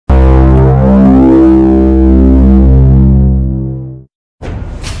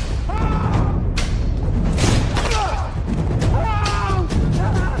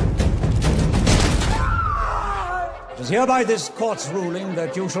hereby this court's ruling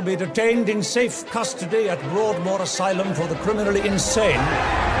that you shall be detained in safe custody at Broadmoor Asylum for the criminally insane.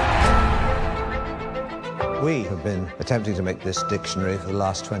 We have been attempting to make this dictionary for the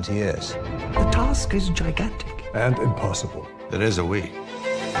last 20 years. The task is gigantic. And impossible. There is a way.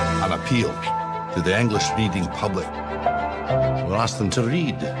 An appeal to the English-reading public. We'll ask them to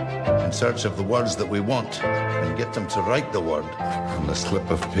read in search of the words that we want and get them to write the word on a slip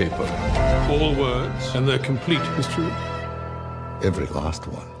of paper. All words and their complete history. Every last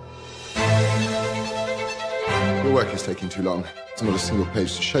one. Your work is taking too long. There's not a single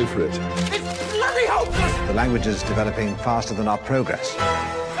page to show for it. It's bloody hopeless! The language is developing faster than our progress.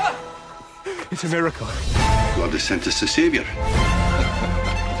 It's a miracle. God has sent us a saviour.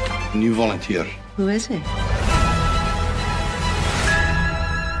 A new volunteer. Who is he?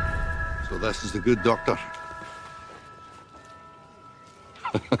 So this is the good doctor.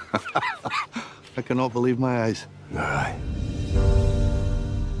 I cannot believe my eyes. Aye.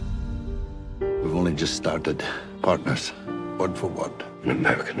 We've only just started. Partners, word for word. An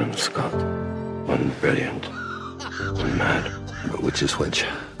American and a Scot. One brilliant, one mad. But which is which?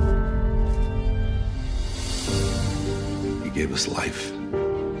 He gave us life.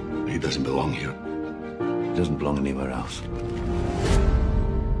 He doesn't belong here. He doesn't belong anywhere else.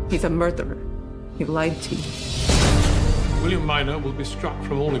 He's a murderer. He lied to you. William Minor will be struck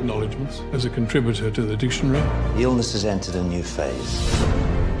from all acknowledgements as a contributor to the dictionary. The illness has entered a new phase.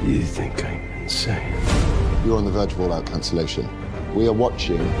 You think I'm insane? You're on the verge of all-out cancellation. We are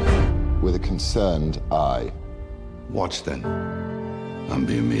watching with a concerned eye. Watch then, and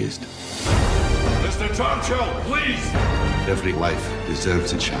be amazed. Mr. Churchill, please! Every life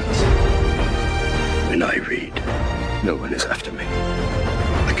deserves a chance. When I read, no one is after me.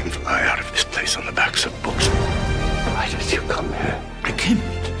 I can fly out of this place on the backs of books. Why did you come here? I came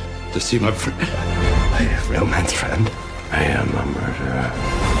to see my friend. I have no man's friend. I am a murderer.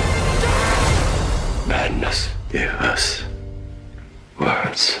 Madness gave us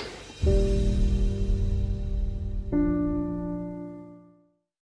words.